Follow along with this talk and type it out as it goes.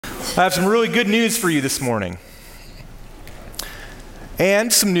I have some really good news for you this morning.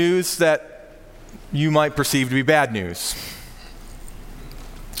 And some news that you might perceive to be bad news.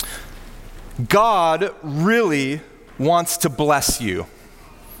 God really wants to bless you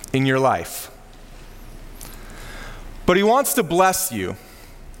in your life. But he wants to bless you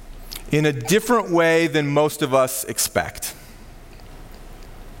in a different way than most of us expect.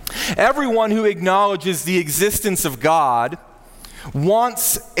 Everyone who acknowledges the existence of God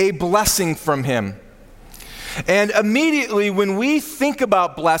wants a blessing from him. And immediately when we think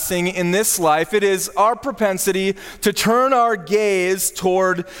about blessing in this life, it is our propensity to turn our gaze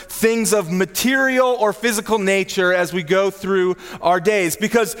toward things of material or physical nature as we go through our days.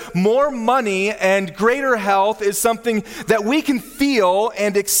 Because more money and greater health is something that we can feel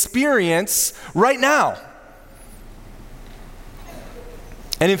and experience right now.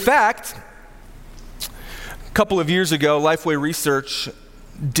 And in fact, a couple of years ago, Lifeway Research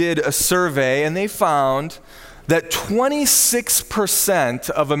did a survey, and they found that 26%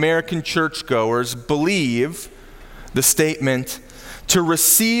 of American churchgoers believe the statement, to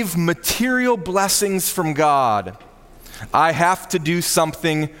receive material blessings from God, I have to do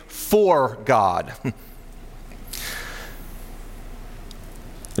something for God.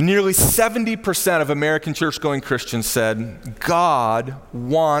 Nearly 70% of American church-going Christians said, God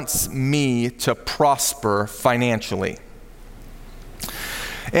wants me to prosper financially.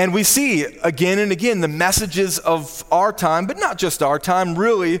 And we see again and again the messages of our time, but not just our time,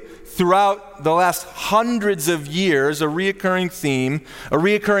 really throughout the last hundreds of years, a reoccurring theme, a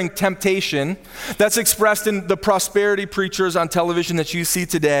reoccurring temptation that's expressed in the prosperity preachers on television that you see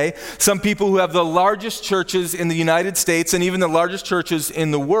today. Some people who have the largest churches in the United States and even the largest churches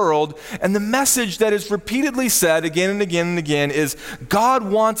in the world. And the message that is repeatedly said again and again and again is God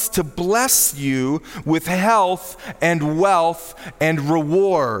wants to bless you with health and wealth and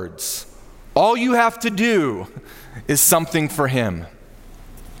rewards. All you have to do is something for him.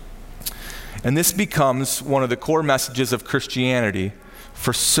 And this becomes one of the core messages of Christianity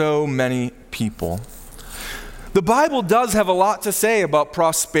for so many people. The Bible does have a lot to say about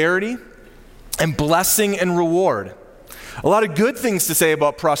prosperity and blessing and reward. A lot of good things to say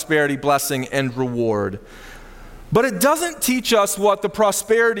about prosperity, blessing, and reward. But it doesn't teach us what the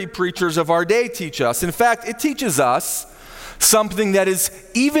prosperity preachers of our day teach us. In fact, it teaches us something that is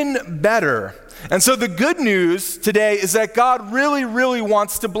even better. And so the good news today is that God really, really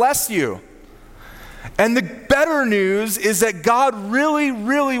wants to bless you. And the better news is that God really,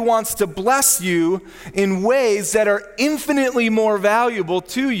 really wants to bless you in ways that are infinitely more valuable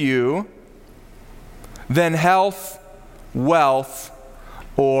to you than health, wealth,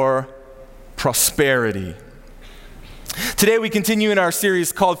 or prosperity. Today we continue in our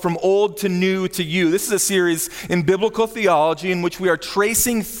series called From Old to New to You. This is a series in biblical theology in which we are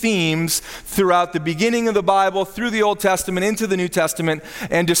tracing themes throughout the beginning of the Bible, through the Old Testament, into the New Testament,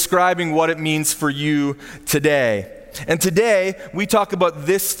 and describing what it means for you today. And today we talk about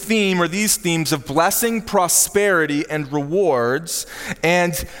this theme or these themes of blessing, prosperity, and rewards.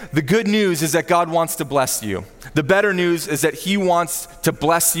 And the good news is that God wants to bless you. The better news is that he wants to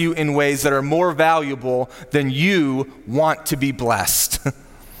bless you in ways that are more valuable than you want to be blessed.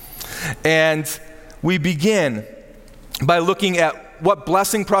 And we begin by looking at what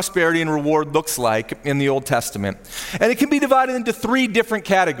blessing, prosperity, and reward looks like in the Old Testament. And it can be divided into three different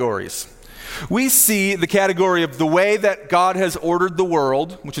categories. We see the category of the way that God has ordered the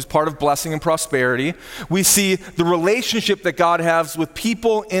world, which is part of blessing and prosperity. We see the relationship that God has with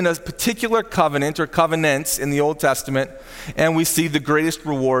people in a particular covenant or covenants in the Old Testament. And we see the greatest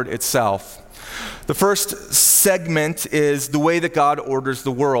reward itself. The first segment is the way that God orders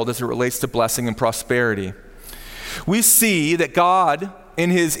the world as it relates to blessing and prosperity. We see that God,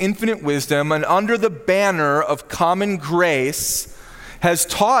 in his infinite wisdom and under the banner of common grace, has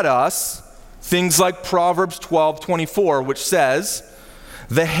taught us things like Proverbs 12:24, which says,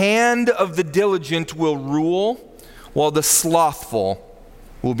 the hand of the diligent will rule, while the slothful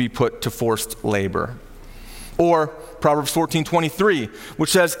will be put to forced labor. Or Proverbs 14:23, which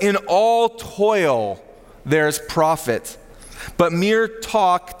says, in all toil there is profit, but mere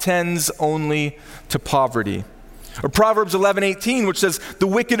talk tends only to poverty. Or Proverbs 11:18, which says, the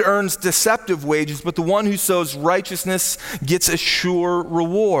wicked earns deceptive wages, but the one who sows righteousness gets a sure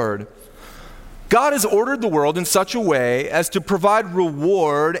reward. God has ordered the world in such a way as to provide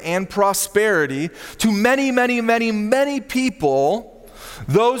reward and prosperity to many, many, many, many people,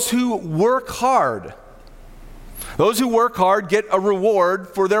 those who work hard. Those who work hard get a reward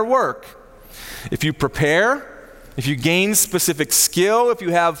for their work. If you prepare, if you gain specific skill, if you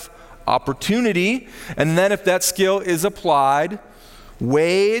have opportunity, and then if that skill is applied,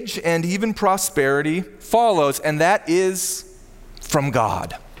 wage, and even prosperity follows, and that is from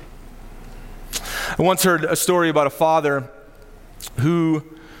God. I once heard a story about a father who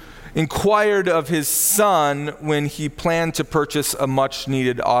inquired of his son when he planned to purchase a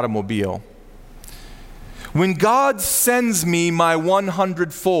much-needed automobile. "When God sends me my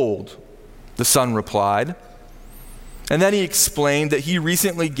 100-fold, the son replied. And then he explained that he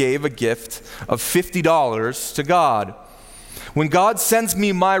recently gave a gift of $50 to God. "When God sends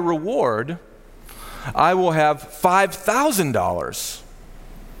me my reward, I will have $5,000,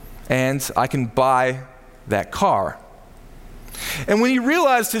 and I can buy that car." And when he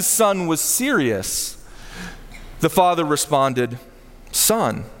realized his son was serious, the father responded,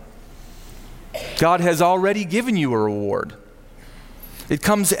 "Son, God has already given you a reward. It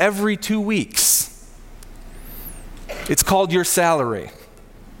comes every 2 weeks. It's called your salary.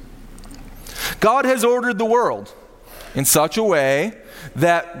 God has ordered the world in such a way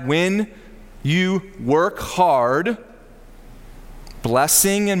that when you work hard,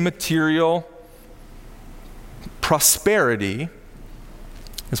 blessing and material prosperity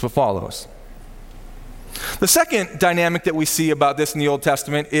is what follows." The second dynamic that we see about this in the Old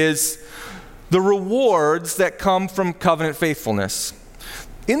Testament is the rewards that come from covenant faithfulness.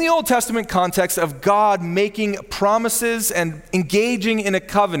 In the Old Testament context of God making promises and engaging in a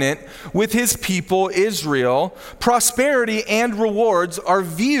covenant with his people, Israel, prosperity and rewards are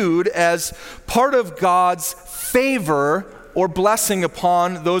viewed as part of God's favor or blessing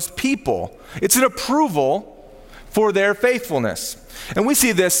upon those people. It's an approval for their faithfulness. And we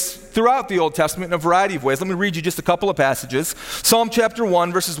see this throughout the Old Testament in a variety of ways. Let me read you just a couple of passages. Psalm chapter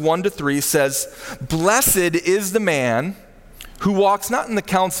 1, verses 1 to 3 says, "Blessed is the man who walks not in the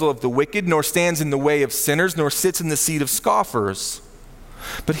counsel of the wicked, nor stands in the way of sinners, nor sits in the seat of scoffers.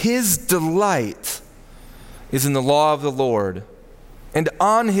 But his delight is in the law of the Lord, and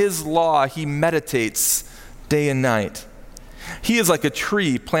on his law he meditates day and night. He is like a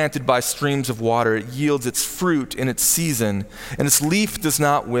tree planted by streams of water. It yields its fruit in its season, and its leaf does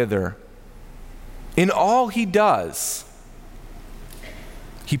not wither. In all he does,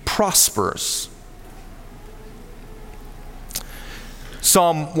 he prospers."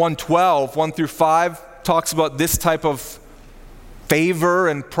 Psalm 112, 1 through 5, talks about this type of favor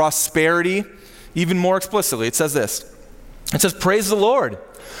and prosperity even more explicitly. It says this. It says, "Praise the Lord.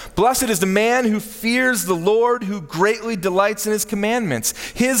 Blessed is the man who fears the Lord, who greatly delights in his commandments.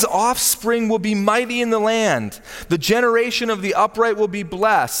 His offspring will be mighty in the land. The generation of the upright will be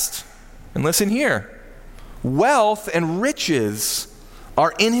blessed." And listen here. "Wealth and riches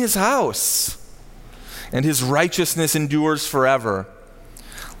are in his house, and his righteousness endures forever.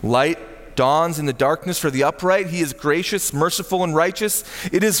 Light dawns in the darkness for the upright. He is gracious, merciful, and righteous.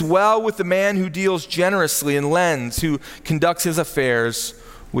 It is well with the man who deals generously and lends, who conducts his affairs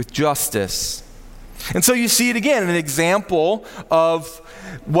with justice." And so you see it again, an example of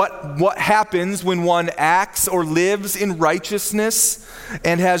what happens when one acts or lives in righteousness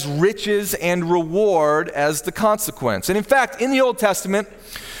and has riches and reward as the consequence. And in fact, in the Old Testament,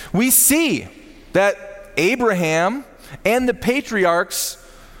 we see that Abraham and the patriarchs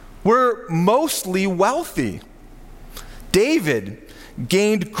were mostly wealthy. David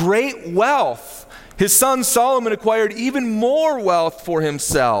gained great wealth. His son Solomon acquired even more wealth for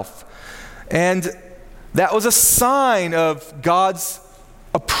himself. And that was a sign of God's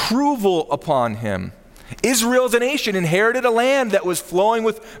approval upon him. Israel as a nation inherited a land that was flowing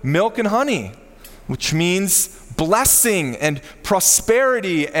with milk and honey, which means blessing and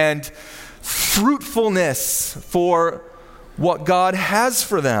prosperity and fruitfulness for what God has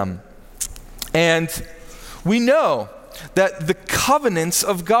for them. And we know that the covenants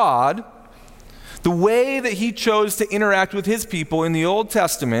of God, the way that he chose to interact with his people in the Old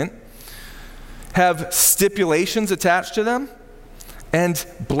Testament, have stipulations attached to them and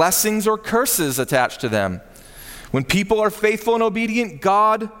blessings or curses attached to them. When people are faithful and obedient,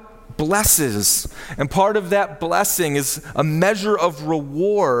 God blesses. And part of that blessing is a measure of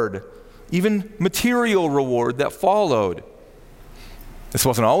reward, even material reward that followed. This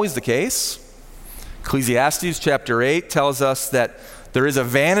wasn't always the case. Ecclesiastes chapter 8 tells us that there is a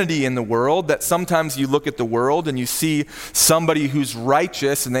vanity in the world, that sometimes you look at the world and you see somebody who's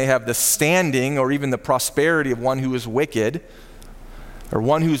righteous and they have the standing or even the prosperity of one who is wicked, or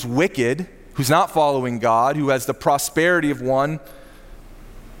one who's wicked, who's not following God, who has the prosperity of one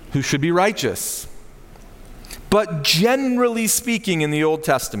who should be righteous. But generally speaking, in the Old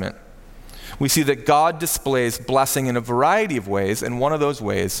Testament, we see that God displays blessing in a variety of ways, and one of those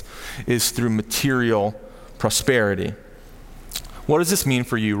ways is through material prosperity. What does this mean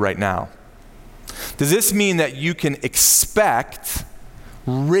for you right now? Does this mean that you can expect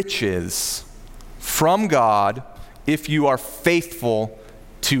riches from God if you are faithful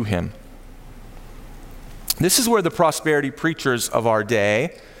to him. This is where the prosperity preachers of our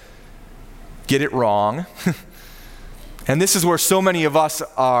day get it wrong. And this is where so many of us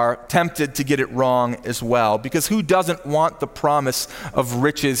are tempted to get it wrong as well, because who doesn't want the promise of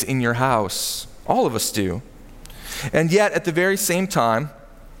riches in your house? All of us do. And yet, at the very same time,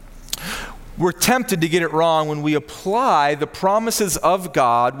 we're tempted to get it wrong when we apply the promises of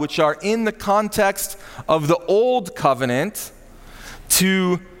God, which are in the context of the old covenant,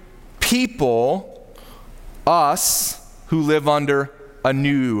 to people, us, who live under a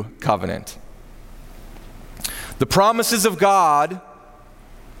new covenant. The promises of God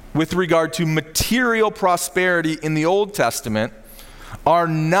with regard to material prosperity in the Old Testament are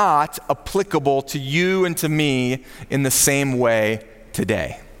not applicable to you and to me in the same way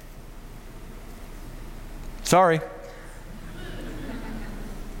today. Sorry.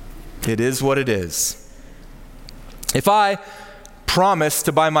 It is what it is. If I promise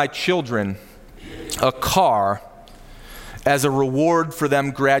to buy my children a car as a reward for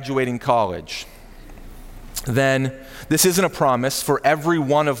them graduating college, then this isn't a promise for every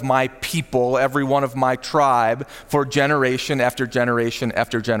one of my people, every one of my tribe, for generation after generation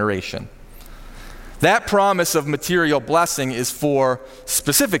after generation. That promise of material blessing is for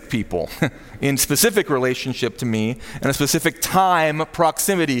specific people in specific relationship to me and a specific time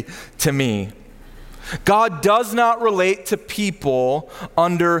proximity to me. God does not relate to people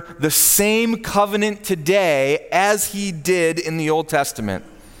under the same covenant today as he did in the Old Testament.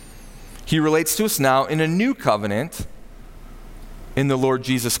 He relates to us now in a new covenant in the Lord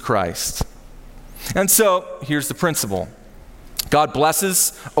Jesus Christ. And so, here's the principle. God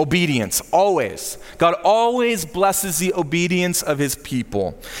blesses obedience, always. God always blesses the obedience of his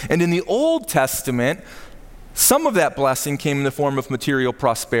people. And in the Old Testament, some of that blessing came in the form of material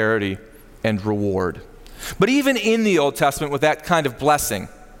prosperity and reward. But even in the Old Testament with that kind of blessing,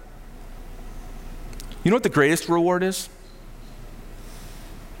 you know what the greatest reward is?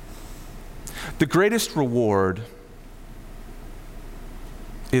 The greatest reward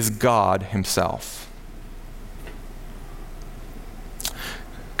is God himself.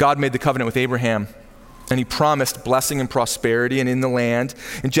 God made the covenant with Abraham, and he promised blessing and prosperity and in the land.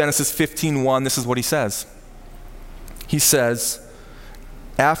 In Genesis 15:1, this is what he says. He says,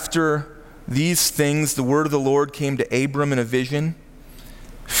 after these things, the word of the Lord came to Abram in a vision.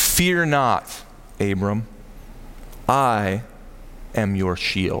 Fear not, Abram, I am your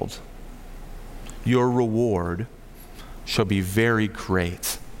shield. Your reward shall be very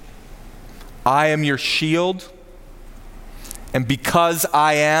great. I am your shield, and because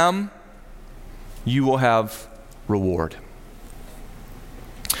I am, you will have reward.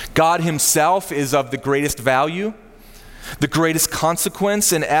 God himself is of the greatest value, the greatest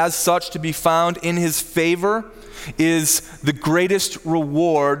consequence, and as such to be found in his favor is the greatest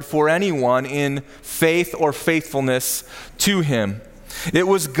reward for anyone in faith or faithfulness to him. It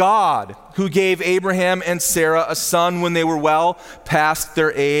was God who gave Abraham and Sarah a son when they were well past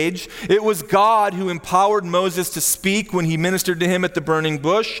their age. It was God who empowered Moses to speak when he ministered to him at the burning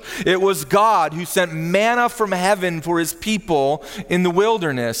bush. It was God who sent manna from heaven for his people in the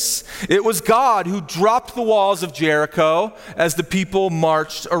wilderness. It was God who dropped the walls of Jericho as the people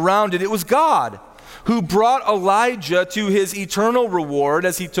marched around it. It was God who brought Elijah to his eternal reward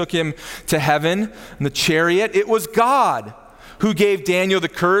as he took him to heaven in the chariot. It was God who gave Daniel the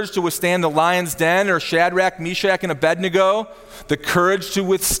courage to withstand the lion's den, or Shadrach, Meshach, and Abednego the courage to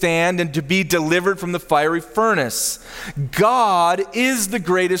withstand and to be delivered from the fiery furnace. God is the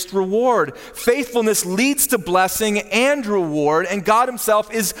greatest reward. Faithfulness leads to blessing and reward, and God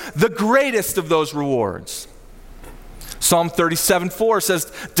himself is the greatest of those rewards. Psalm 37:4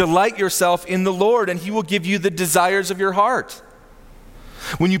 says, delight yourself in the Lord, and he will give you the desires of your heart.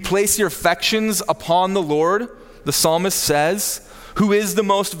 When you place your affections upon the Lord, the psalmist says, who is the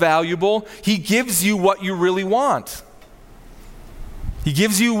most valuable, he gives you what you really want. He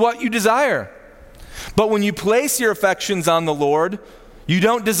gives you what you desire. But when you place your affections on the Lord, you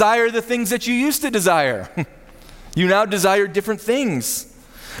don't desire the things that you used to desire. You now desire different things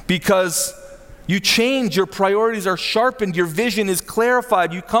because you change, your priorities are sharpened, your vision is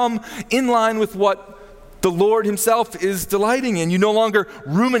clarified. You come in line with what the Lord himself is delighting in. You no longer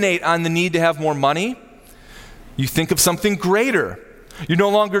ruminate on the need to have more money. You think of something greater. You're no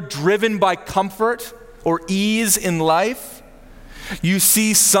longer driven by comfort or ease in life. You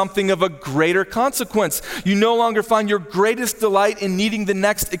see something of a greater consequence. You no longer find your greatest delight in needing the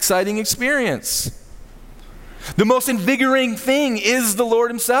next exciting experience. The most invigorating thing is the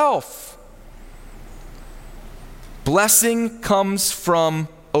Lord himself. Blessing comes from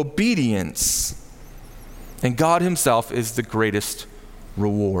obedience, and God himself is the greatest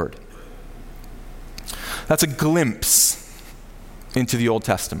reward. That's a glimpse into the Old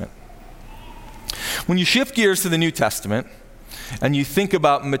Testament. When you shift gears to the New Testament and you think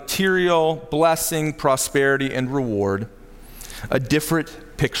about material blessing, prosperity, and reward, a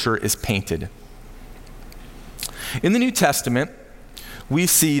different picture is painted. In the New Testament, we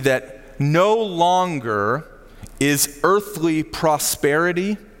see that no longer is earthly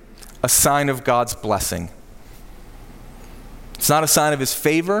prosperity a sign of God's blessing. It's not a sign of his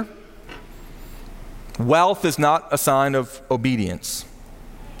favor. Wealth is not a sign of obedience.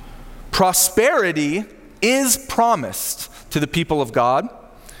 Prosperity is promised to the people of God,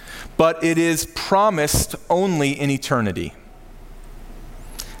 but it is promised only in eternity.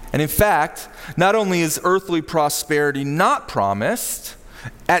 And in fact, not only is earthly prosperity not promised,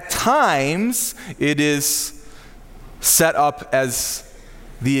 at times it is set up as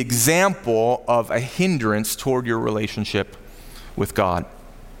the example of a hindrance toward your relationship with God.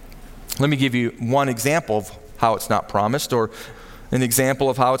 Let me give you one example of how it's not promised, or an example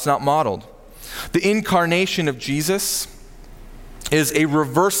of how it's not modeled. The incarnation of Jesus is a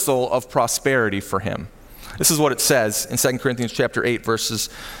reversal of prosperity for him. This is what it says in 2 Corinthians chapter 8, verses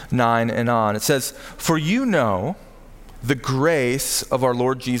 9 and on. It says, "For you know the grace of our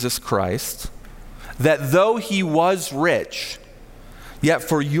Lord Jesus Christ, that though he was rich, yet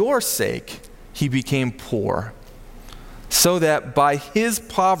for your sake he became poor, so that by his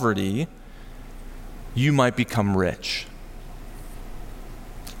poverty you might become rich."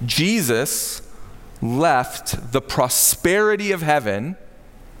 Jesus left the prosperity of heaven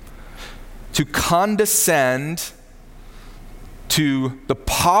to condescend to the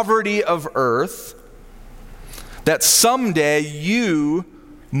poverty of earth, that someday you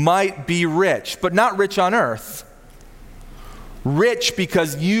might be rich, but not rich on earth. Rich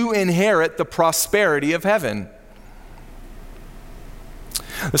because you inherit the prosperity of heaven.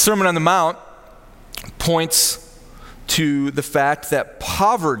 The Sermon on the Mount points to the fact that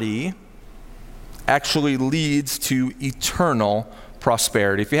poverty actually leads to eternal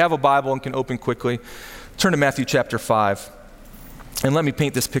prosperity. If you have a Bible and can open quickly, turn to Matthew chapter 5, and let me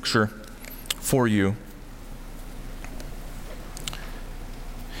paint this picture for you.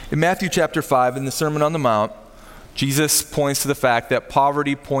 In Matthew chapter 5, in the Sermon on the Mount, Jesus points to the fact that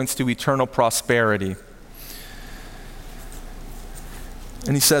poverty points to eternal prosperity.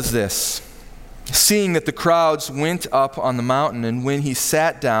 And he says this, "Seeing that the crowds went up on the mountain, and when he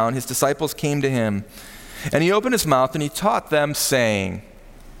sat down, his disciples came to him. And he opened his mouth and he taught them, saying,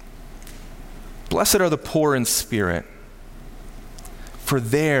 'Blessed are the poor in spirit, for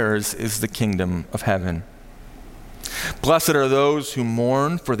theirs is the kingdom of heaven. Blessed are those who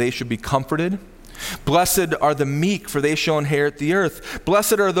mourn, for they shall be comforted. Blessed are the meek, for they shall inherit the earth.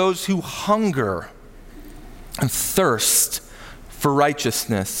 Blessed are those who hunger and thirst for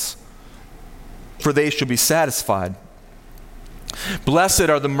righteousness, for they shall be satisfied. Blessed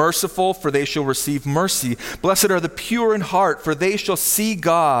are the merciful, for they shall receive mercy. Blessed are the pure in heart, for they shall see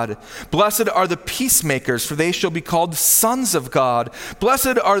God. Blessed are the peacemakers, for they shall be called sons of God.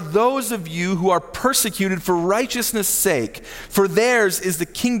 Blessed are those of you who are persecuted for righteousness' sake, for theirs is the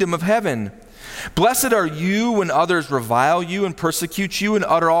kingdom of heaven. Blessed are you when others revile you and persecute you and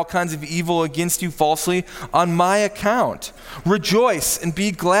utter all kinds of evil against you falsely on my account. Rejoice and be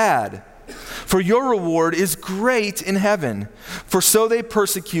glad, for your reward is great in heaven. For so they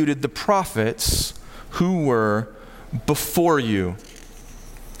persecuted the prophets who were before you."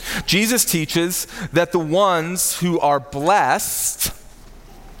 Jesus teaches that the ones who are blessed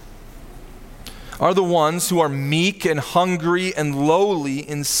are the ones who are meek and hungry and lowly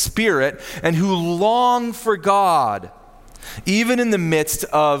in spirit and who long for God, even in the midst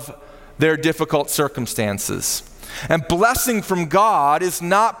of their difficult circumstances. And blessing from God is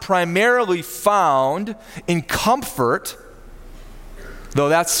not primarily found in comfort, though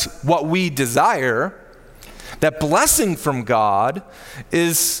that's what we desire. That blessing from God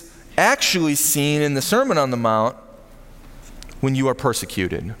is actually seen in the Sermon on the Mount when you are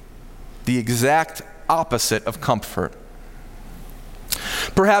persecuted. The exact opposite of comfort.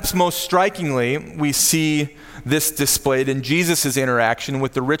 Perhaps most strikingly, we see this displayed in Jesus' interaction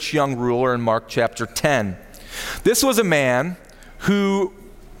with the rich young ruler in Mark chapter 10. This was a man who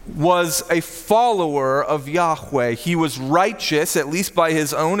was a follower of Yahweh. He was righteous, at least by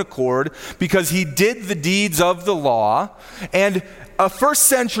his own accord, because he did the deeds of the law. And a first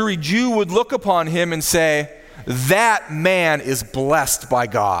century Jew would look upon him and say, "That man is blessed by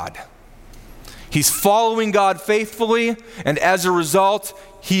God. He's following God faithfully, and as a result,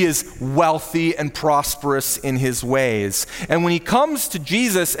 he is wealthy and prosperous in his ways. And when he comes to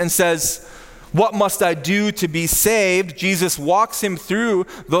Jesus and says, what must I do to be saved? Jesus walks him through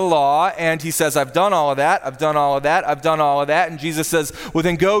the law, and he says, I've done all of that, I've done all of that, I've done all of that. And Jesus says, well,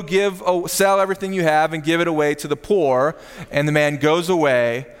 then go sell everything you have and give it away to the poor. And the man goes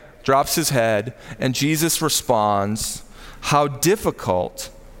away, drops his head, and Jesus responds, how difficult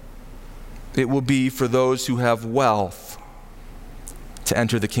it will be for those who have wealth to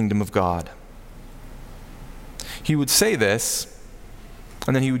enter the kingdom of God. He would say this,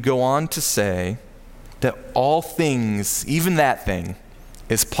 and then he would go on to say that all things, even that thing,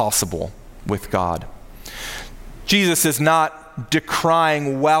 is possible with God. Jesus is not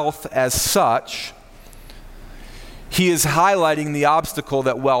decrying wealth as such. He is highlighting the obstacle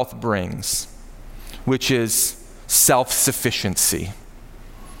that wealth brings, which is self-sufficiency.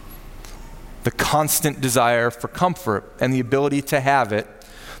 The constant desire for comfort and the ability to have it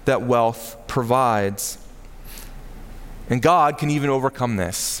that wealth provides. And God can even overcome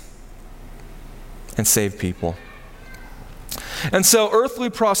this and save people. And so earthly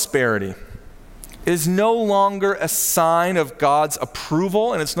prosperity is no longer a sign of God's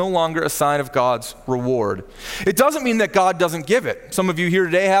approval, and it's no longer a sign of God's reward. It doesn't mean that God doesn't give it. Some of you here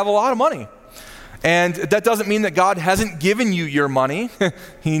today have a lot of money. And that doesn't mean that God hasn't given you your money.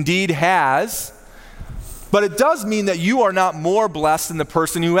 He indeed has. But it does mean that you are not more blessed than the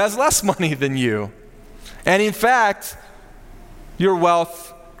person who has less money than you. And in fact, your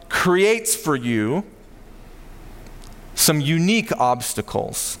wealth creates for you some unique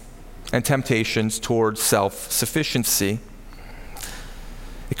obstacles and temptations towards self-sufficiency.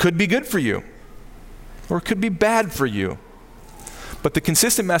 It could be good for you, or it could be bad for you. But the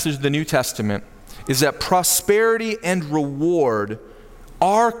consistent message of the New Testament is that prosperity and reward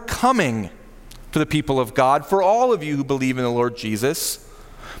are coming for the people of God, for all of you who believe in the Lord Jesus,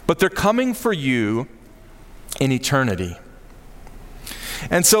 but they're coming for you in eternity.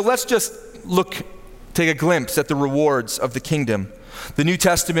 And so let's just take a glimpse at the rewards of the kingdom. The New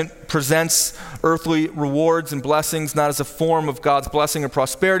Testament presents earthly rewards and blessings not as a form of God's blessing or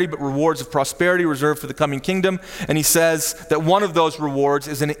prosperity, but rewards of prosperity reserved for the coming kingdom. And he says that one of those rewards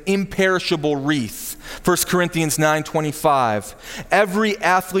is an imperishable wreath. 1 Corinthians 9:25. Every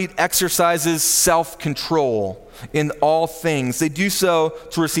athlete exercises self-control in all things. They do so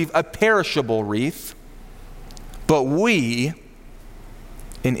to receive a perishable wreath, but we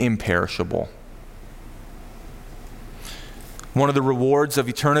an imperishable. One of the rewards of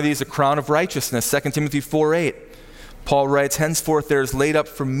eternity is a crown of righteousness. 2 Timothy 4:8. Paul writes, henceforth there is laid up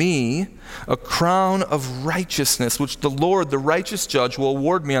for me a crown of righteousness, which the Lord, the righteous judge, will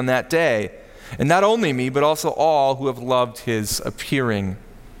award me on that day. And not only me, but also all who have loved his appearing.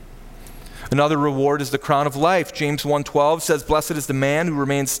 Another reward is the crown of life. James 1:12 says, blessed is the man who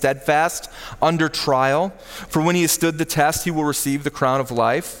remains steadfast under trial, for when he has stood the test, he will receive the crown of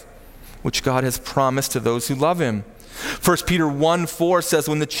life, which God has promised to those who love him. 1 Peter 1:4 says,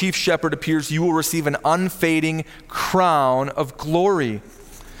 when the chief shepherd appears, you will receive an unfading crown of glory.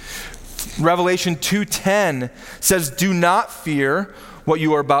 Revelation 2:10 says, do not fear what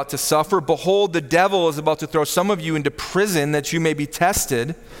you are about to suffer. Behold, the devil is about to throw some of you into prison that you may be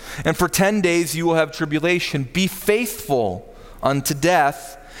tested. And for 10 days you will have tribulation. Be faithful unto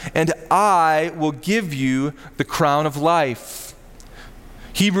death, and I will give you the crown of life.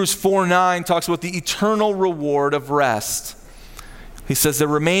 Hebrews 4:9 talks about the eternal reward of rest. He says there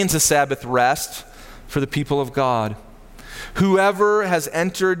remains a Sabbath rest for the people of God. Whoever has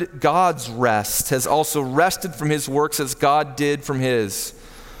entered God's rest has also rested from his works as God did from his.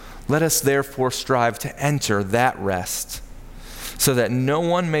 Let us therefore strive to enter that rest, so that no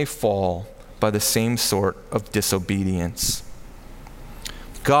one may fall by the same sort of disobedience.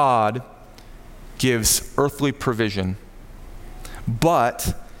 God gives earthly provision,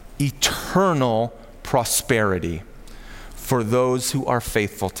 but eternal prosperity for those who are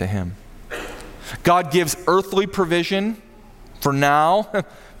faithful to him. God gives earthly provision for now,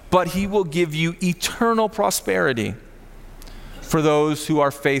 but he will give you eternal prosperity for those who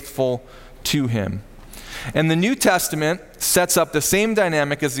are faithful to him. And the New Testament sets up the same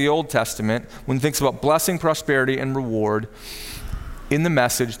dynamic as the Old Testament when it thinks about blessing, prosperity, and reward, in the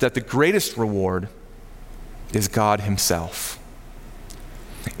message that the greatest reward is God himself.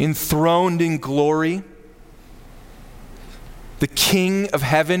 Enthroned in glory, the King of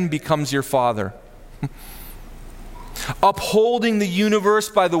heaven becomes your Father. Upholding the universe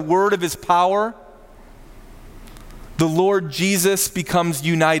by the word of his power, the Lord Jesus becomes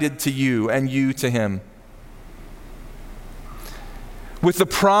united to you and you to him. With the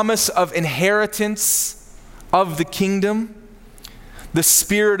promise of inheritance of the kingdom, The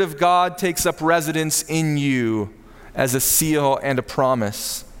Spirit of God takes up residence in you as a seal and a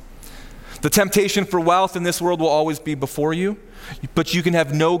promise. The temptation for wealth in this world will always be before you, but you can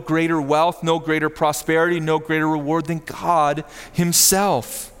have no greater wealth, no greater prosperity, no greater reward than God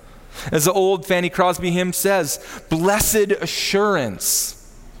himself. As the old Fanny Crosby hymn says, blessed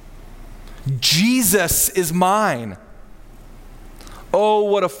assurance, Jesus is mine. Oh,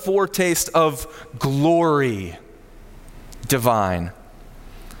 what a foretaste of glory divine.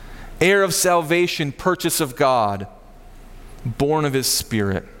 Heir of salvation, purchase of God, born of his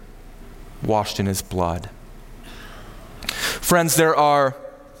Spirit, washed in his blood. Friends, there are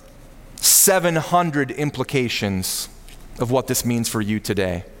 700 implications of what this means for you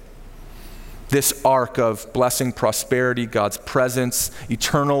today. This arc of blessing, prosperity, God's presence,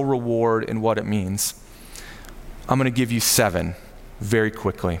 eternal reward, and what it means. I'm going to give you 7 very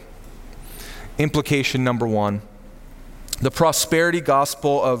quickly. Implication number 1. The prosperity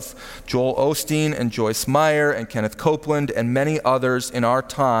gospel of Joel Osteen and Joyce Meyer and Kenneth Copeland and many others in our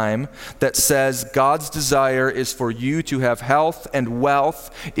time that says God's desire is for you to have health and wealth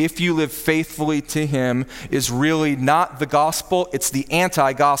if you live faithfully to him is really not the gospel, it's the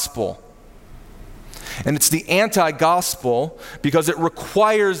anti-gospel. And it's the anti-gospel because it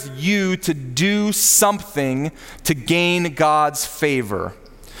requires you to do something to gain God's favor.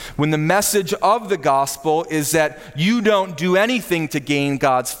 When the message of the gospel is that you don't do anything to gain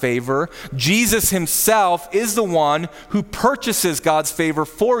God's favor, Jesus himself is the one who purchases God's favor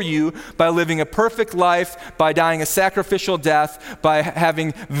for you by living a perfect life, by dying a sacrificial death, by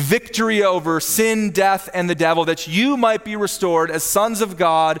having victory over sin, death, and the devil, that you might be restored as sons of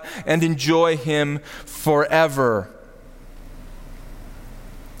God and enjoy him forever.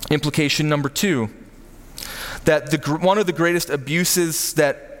 Implication number 2, that one of the greatest abuses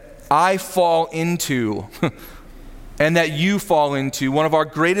that I fall into and that you fall into, one of our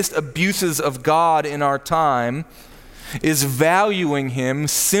greatest abuses of God in our time, is valuing him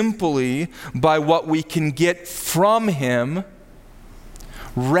simply by what we can get from him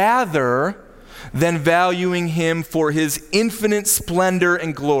rather than valuing him for his infinite splendor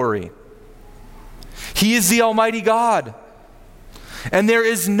and glory. He is the Almighty God, and there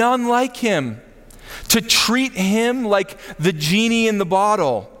is none like him. To treat him like the genie in the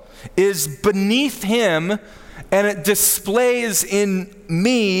bottle is beneath him, and it displays in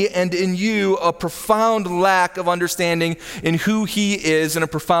me and in you a profound lack of understanding in who he is and a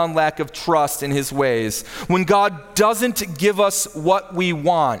profound lack of trust in his ways. When God doesn't give us what we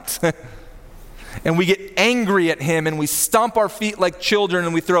want, and we get angry at him and we stomp our feet like children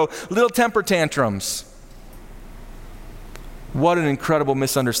and we throw little temper tantrums, what an incredible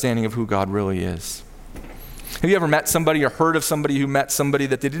misunderstanding of who God really is. Have you ever met somebody or heard of somebody who met somebody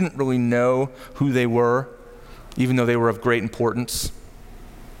that they didn't really know who they were, even though they were of great importance?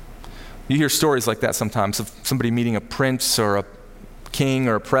 You hear stories like that sometimes of somebody meeting a prince or a king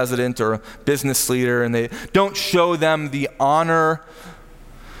or a president or a business leader, and they don't show them the honor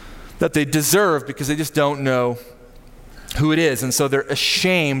that they deserve because they just don't know who it is, and so they're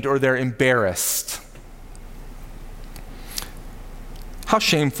ashamed or they're embarrassed. How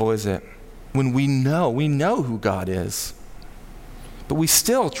shameful is it when we know who God is, but we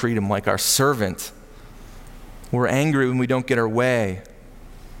still treat him like our servant. We're angry when we don't get our way.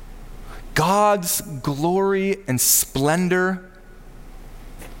 God's glory and splendor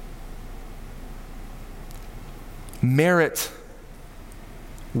merit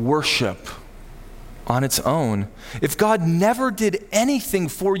worship on its own. If God never did anything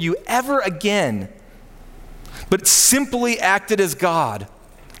for you ever again, but simply acted as God,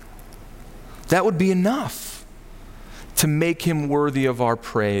 that would be enough to make him worthy of our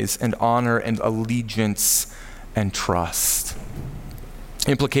praise and honor and allegiance and trust.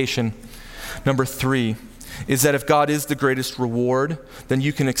 Implication number 3 is that if God is the greatest reward, then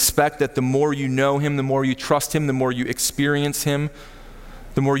you can expect that the more you know him, the more you trust him, the more you experience him,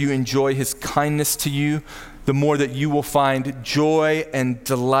 the more you enjoy his kindness to you, the more that you will find joy and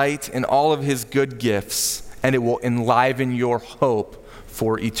delight in all of his good gifts, and it will enliven your hope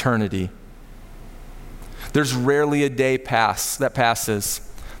for eternity. There's rarely a day that passes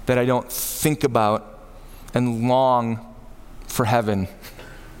that I don't think about and long for heaven.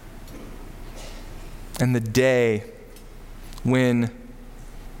 And the day when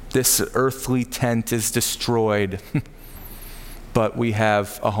this earthly tent is destroyed, but we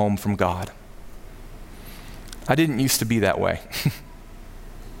have a home from God. I didn't used to be that way.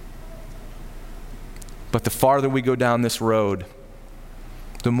 But the farther we go down this road,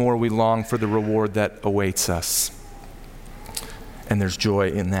 the more we long for the reward that awaits us. And there's joy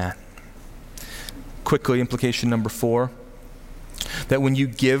in that. Quickly, implication number 4. That when you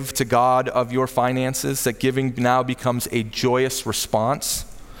give to God of your finances, that giving now becomes a joyous response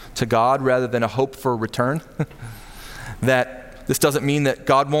to God rather than a hope for a return. That this doesn't mean that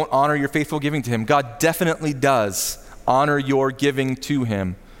God won't honor your faithful giving to him. God definitely does honor your giving to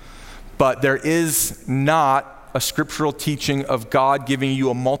him. But there is not a scriptural teaching of God giving you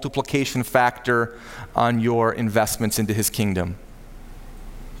a multiplication factor on your investments into his kingdom.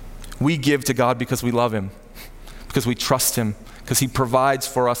 We give to God because we love him, because we trust him, because he provides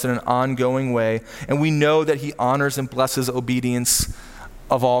for us in an ongoing way, and we know that he honors and blesses obedience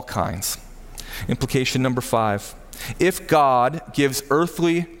of all kinds. Implication number 5. If God gives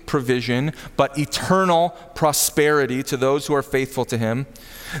earthly provision but eternal prosperity to those who are faithful to him,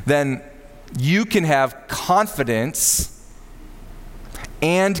 then you can have confidence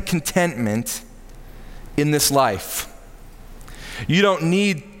and contentment in this life. You don't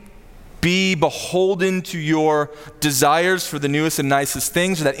need be beholden to your desires for the newest and nicest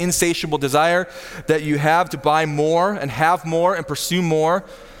things, or that insatiable desire that you have to buy more and have more and pursue more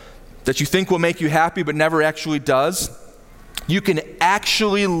that you think will make you happy but never actually does. You can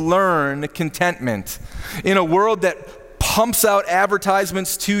actually learn contentment in a world that pumps out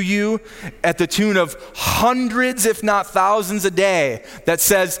advertisements to you at the tune of hundreds, if not thousands a day that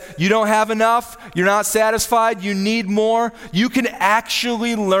says you don't have enough, you're not satisfied, you need more. You can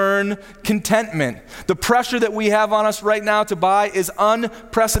actually learn contentment. The pressure that we have on us right now to buy is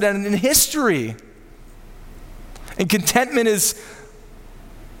unprecedented in history. And contentment is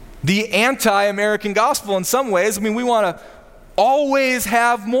the anti-American gospel in some ways. I mean, we want to always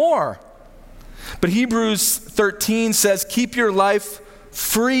have more. But Hebrews 13 says, keep your life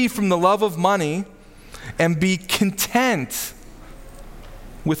free from the love of money and be content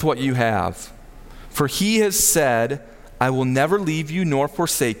with what you have. For he has said, I will never leave you nor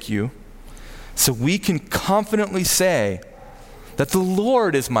forsake you. So we can confidently say that the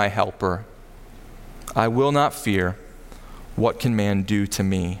Lord is my helper. I will not fear. What can man do to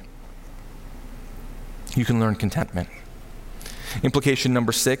me? You can learn contentment. Implication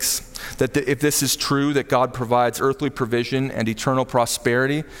number 6, that if this is true, that God provides earthly provision and eternal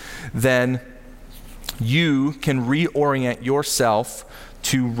prosperity, then you can reorient yourself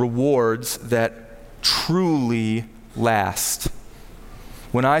to rewards that truly last.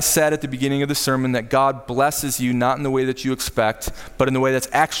 When I said at the beginning of the sermon that God blesses you not in the way that you expect, but in the way that's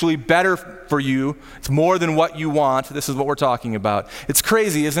actually better for you, it's more than what you want, this is what we're talking about. It's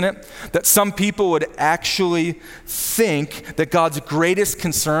crazy, isn't it? That some people would actually think that God's greatest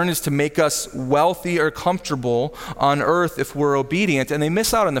concern is to make us wealthy or comfortable on earth if we're obedient, and they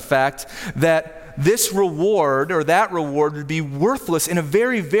miss out on the fact that this reward or that reward would be worthless in a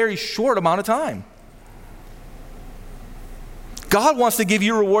very, very short amount of time. God wants to give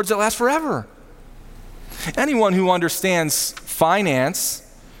you rewards that last forever. Anyone who understands finance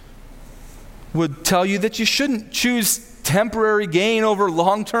would tell you that you shouldn't choose temporary gain over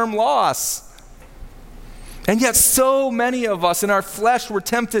long-term loss. And yet so many of us in our flesh were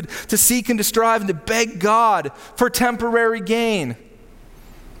tempted to seek and to strive and to beg God for temporary gain,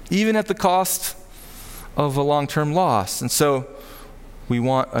 even at the cost of a long-term loss. And so we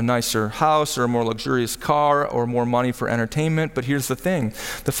want a nicer house or a more luxurious car or more money for entertainment. But here's the thing.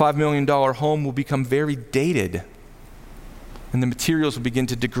 The $5 million home will become very dated, and the materials will begin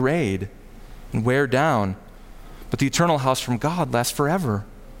to degrade and wear down. But the eternal house from God lasts forever.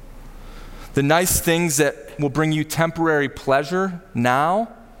 The nice things that will bring you temporary pleasure now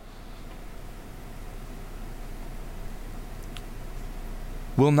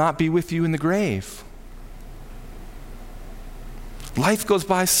will not be with you in the grave. Life goes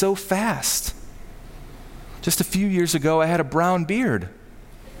by so fast. Just a few years ago, I had a brown beard.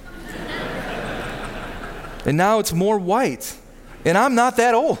 And now it's more white. And I'm not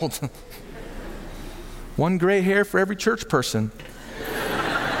that old. One gray hair for every church person.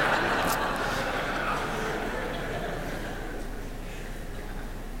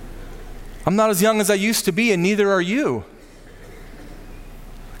 I'm not as young as I used to be, and neither are you.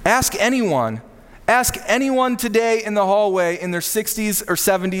 Ask anyone today in the hallway in their 60s or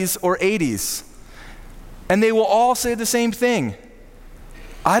 70s or 80s, and they will all say the same thing.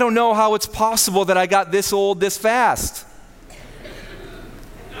 I don't know how it's possible that I got this old this fast.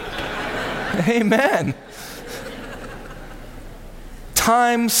 Amen.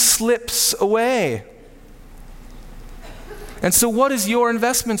 Time slips away. And so what is your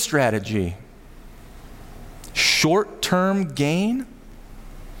investment strategy? Short-term gain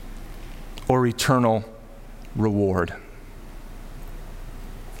or eternal reward?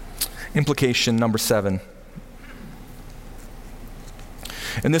 Implication number 7.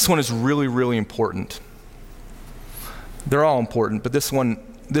 And this one is really, really important. They're all important, but this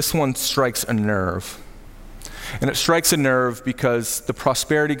one strikes a nerve. And it strikes a nerve because the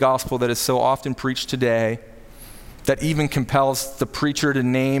prosperity gospel that is so often preached today, that even compels the preacher to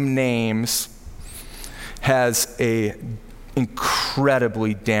name names, has an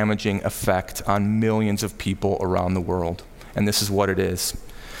incredibly damaging effect on millions of people around the world. And this is what it is.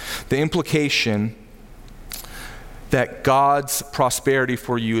 The implication that God's prosperity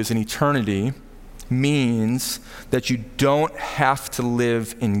for you is in eternity means that you don't have to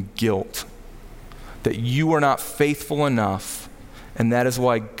live in guilt, that you are not faithful enough, and that is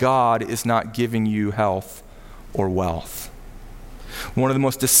why God is not giving you health or wealth. One of the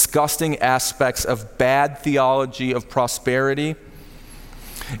most disgusting aspects of bad theology of prosperity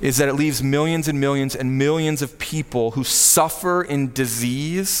is that it leaves millions and millions and millions of people who suffer in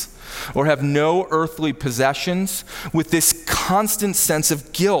disease or have no earthly possessions with this constant sense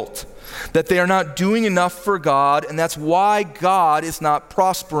of guilt that they are not doing enough for God, and that's why God is not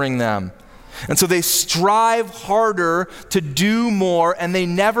prospering them. And so they strive harder to do more, and they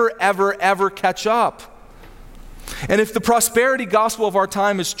never, ever, ever catch up. And if the prosperity gospel of our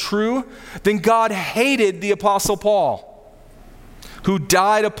time is true, then God hated the Apostle Paul, who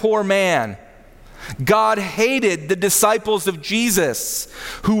died a poor man. God hated the disciples of Jesus,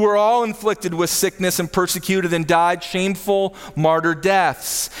 who were all inflicted with sickness and persecuted and died shameful martyr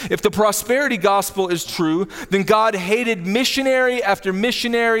deaths. If the prosperity gospel is true, then God hated missionary after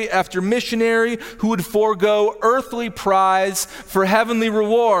missionary after missionary who would forego earthly prize for heavenly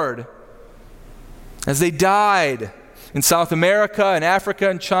reward, as they died in South America and Africa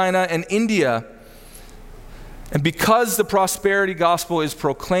and China and India. And because the prosperity gospel is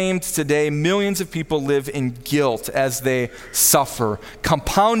proclaimed today, millions of people live in guilt as they suffer,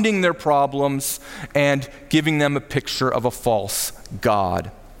 compounding their problems and giving them a picture of a false God.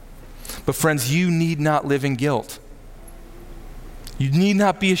 But friends, you need not live in guilt. You need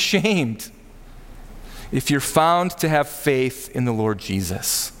not be ashamed if you're found to have faith in the Lord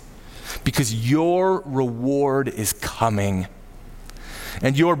Jesus, because your reward is coming.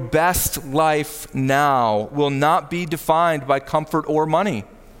 And your best life now will not be defined by comfort or money.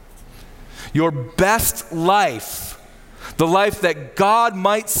 Your best life, the life that God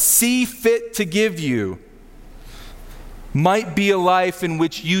might see fit to give you, might be a life in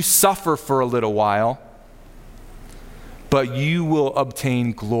which you suffer for a little while, but you will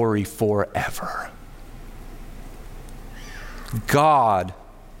obtain glory forever. God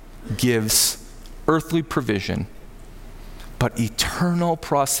gives earthly provision, but eternal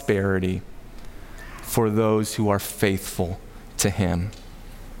prosperity for those who are faithful to Him.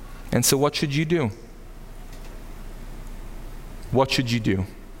 And so what should you do? What should you do?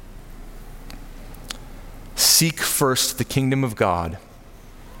 Seek first the kingdom of God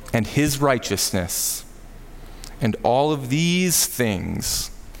and His righteousness, and all of these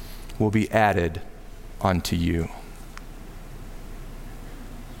things will be added unto you.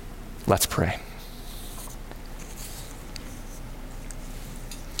 Let's pray.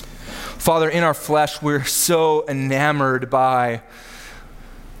 Father, in our flesh, we're so enamored by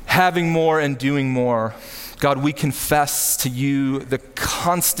having more and doing more. God, we confess to you the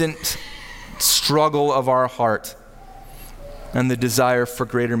constant struggle of our heart and the desire for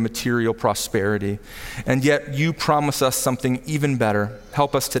greater material prosperity. And yet you promise us something even better.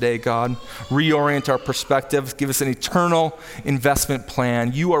 Help us today, God. Reorient our perspectives. Give us an eternal investment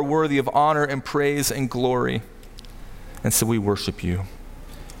plan. You are worthy of honor and praise and glory. And so we worship you.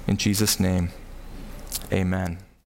 In Jesus' name, amen.